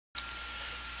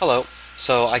Hello.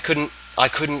 So I couldn't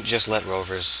just let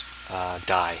rovers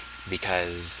die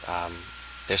because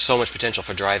there's so much potential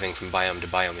for driving from biome to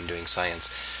biome and doing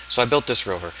science. So I built this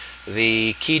rover.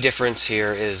 The key difference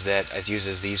here is that it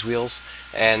uses these wheels,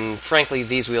 and frankly,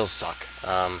 these wheels suck.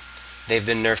 They've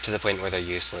been nerfed to the point where they're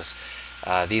useless.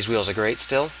 These wheels are great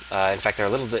still. In fact, they're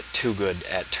a little bit too good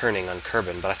at turning on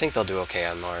Kerbin, but I think they'll do okay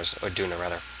on Mars, or Duna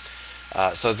rather.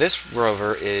 So this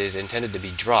rover is intended to be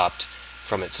dropped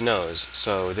from its nose.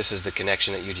 So this is the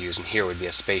connection that you'd use, and here would be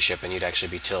a spaceship, and you'd actually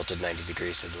be tilted 90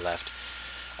 degrees to the left.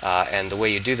 And the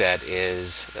way you do that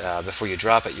is, before you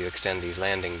drop it, you extend these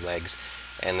landing legs,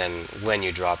 and then when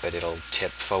you drop it, it'll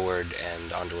tip forward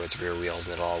and onto its rear wheels,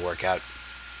 and it'll all work out.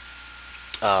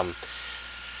 Um,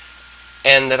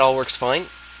 and it all works fine.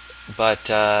 But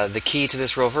the key to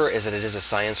this rover is that it is a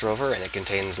science rover, and it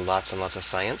contains lots and lots of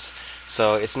science.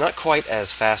 So it's not quite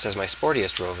as fast as my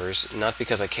sportiest rovers, not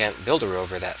because I can't build a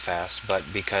rover that fast, but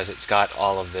because it's got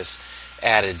all of this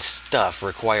added stuff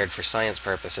required for science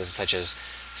purposes, such as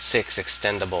 6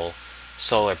 extendable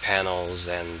solar panels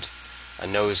and a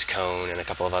nose cone and a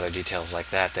couple of other details like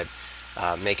that that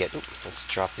make it... let's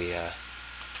drop the...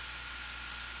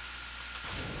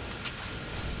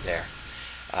 there.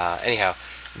 Anyhow,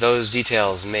 those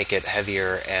details make it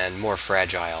heavier and more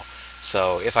fragile.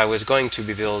 So if I was going to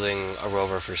be building a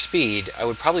rover for speed, I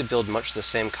would probably build much the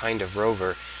same kind of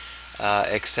rover,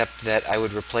 except that I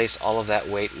would replace all of that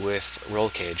weight with roll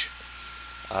cage.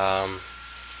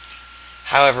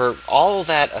 However, all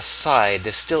that aside,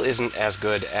 this still isn't as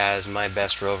good as my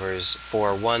best rovers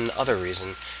for one other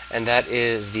reason, and that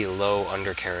is the low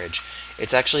undercarriage.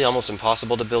 It's actually almost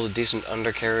impossible to build a decent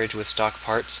undercarriage with stock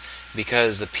parts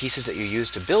because the pieces that you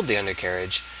use to build the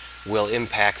undercarriage will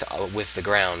impact with the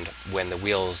ground when the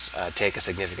wheels take a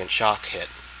significant shock hit.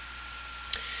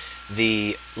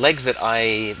 The legs that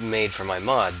I made for my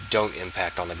mod don't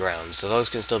impact on the ground, so those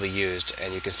can still be used,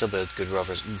 and you can still build good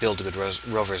rovers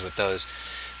with those.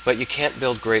 But you can't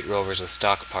build great rovers with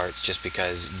stock parts just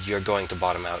because you're going to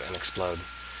bottom out and explode,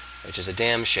 which is a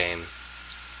damn shame.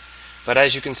 But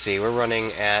as you can see, we're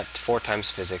running at 4 times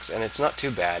physics, and it's not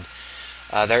too bad.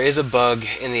 There is a bug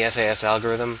in the SAS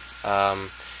algorithm,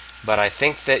 but I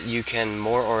think that you can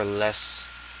more or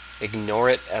less ignore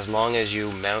it as long as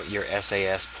you mount your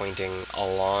SAS pointing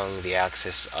along the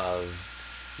axis of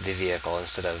the vehicle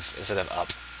instead of up.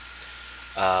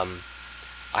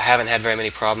 I haven't had very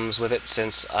many problems with it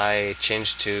since I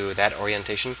changed to that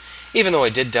orientation. Even though I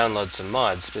did download some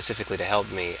mods specifically to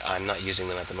help me, I'm not using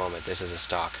them at the moment. This is a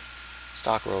stock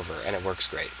rover, and it works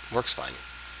great. Works fine.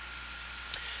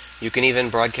 You can even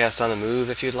broadcast on the move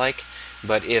if you'd like,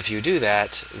 but if you do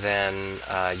that, then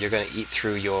you're going to eat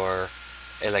through your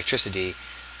electricity,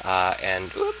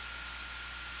 and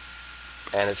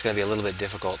it's going to be a little bit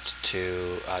difficult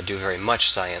to do very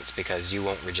much science because you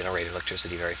won't regenerate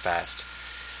electricity very fast.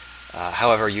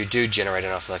 However, you do generate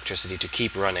enough electricity to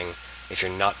keep running if you're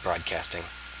not broadcasting.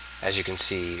 As you can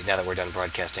see, now that we're done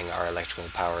broadcasting, our electrical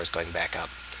power is going back up.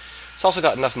 It's also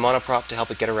got enough monoprop to help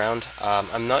it get around.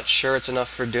 I'm not sure it's enough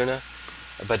for Duna,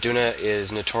 but Duna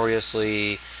is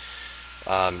notoriously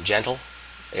gentle.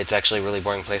 It's actually a really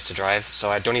boring place to drive, so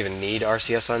I don't even need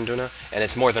RCS on Duna, and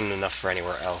it's more than enough for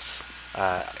anywhere else,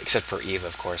 except for Eve,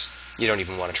 of course. You don't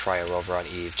even want to try a rover on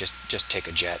Eve, just take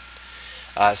a jet.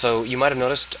 So you might have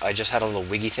noticed I just had a little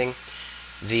wiggy thing.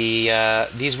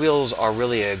 These wheels are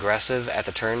really aggressive at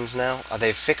the turns now.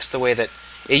 They've fixed the way that...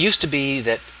 it used to be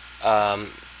that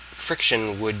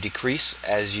friction would decrease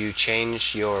as you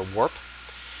change your warp,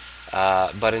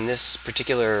 but in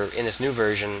this new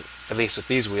version, at least with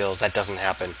these wheels, that doesn't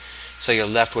happen. So you're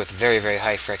left with very, very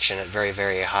high friction at very,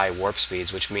 very high warp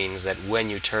speeds, which means that when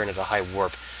you turn at a high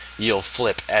warp, you'll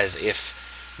flip as if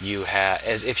you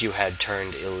had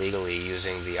turned illegally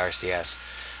using the RCS,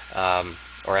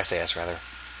 or SAS rather.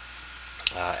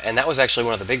 And that was actually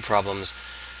one of the big problems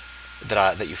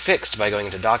that you fixed by going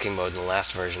into docking mode in the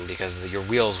last version, because your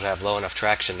wheels would have low enough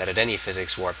traction that at any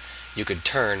physics warp you could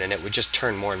turn, and it would just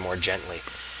turn more and more gently.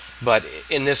 But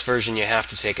in this version you have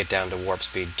to take it down to warp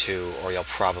speed 2, or you'll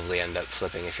probably end up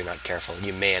flipping if you're not careful.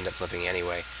 You may end up flipping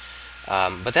anyway.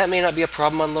 But that may not be a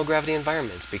problem on low-gravity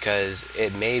environments, because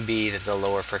it may be that the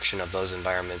lower friction of those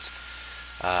environments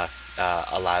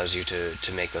allows you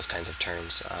to make those kinds of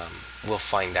turns. We'll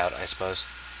find out, I suppose.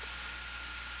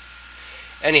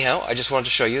 Anyhow, I just wanted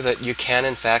to show you that you can,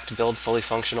 in fact, build fully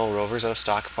functional rovers out of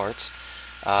stock parts.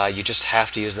 You just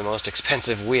have to use the most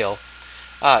expensive wheel.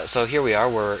 So here we are.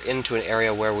 We're into an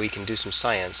area where we can do some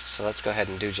science, so let's go ahead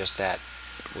and do just that.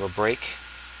 We'll brake,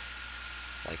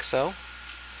 like so,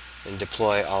 and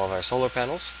deploy all of our solar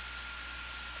panels.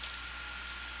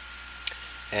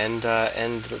 and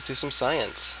let's do some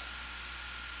science.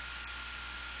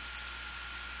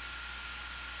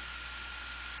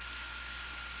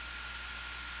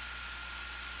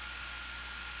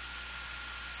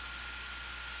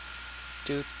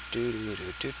 Do do do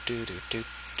do do do do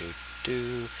do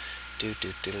do do do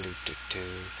do do do do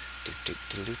do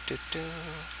do do do do.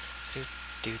 Do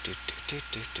do do do do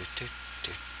do do do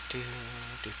do do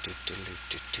do do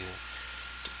do do.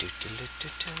 Do do do do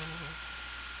do.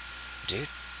 Do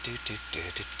do do do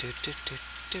do do do do do.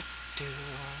 Do do do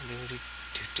do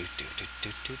do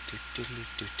do do do do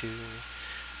do do.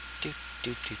 Do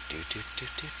do do do do do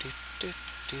do do do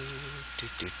do. Do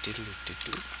do do do do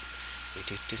do. Do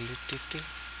do do do do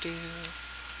do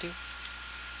do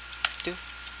do.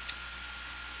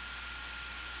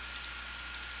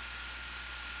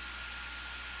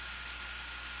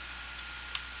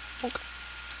 Okay.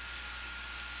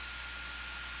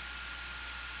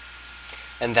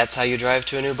 And that's how you drive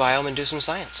to a new biome and do some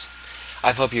science.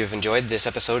 I hope you've enjoyed this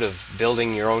episode of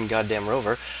building your own goddamn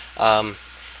rover.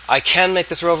 I can make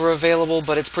this rover available,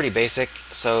 but it's pretty basic,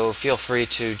 so feel free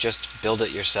to just build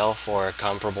it yourself or a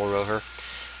comparable rover.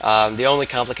 The only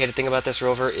complicated thing about this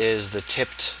rover is the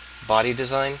tipped body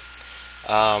design,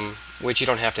 which you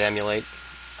don't have to emulate.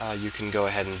 You can go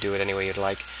ahead and do it any way you'd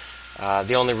like.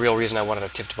 The only real reason I wanted a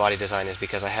tipped body design is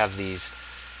because I have these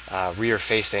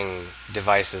rear-facing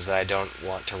devices that I don't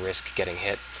want to risk getting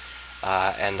hit.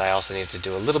 And I also needed to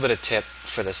do a little bit of tip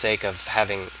for the sake of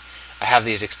I have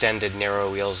these extended narrow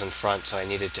wheels in front, so I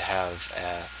needed to have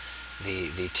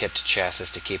the tipped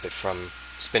chassis to keep it from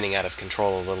spinning out of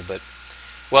control a little bit.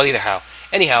 Well, anyhow,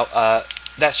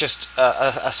 that's just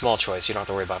a small choice. You don't have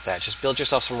to worry about that. Just build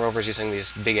yourself some rovers using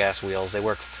these big-ass wheels. They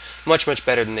work much, much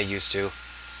better than they used to.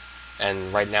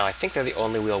 And right now, I think they're the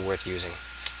only wheel worth using.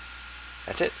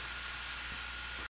 That's it.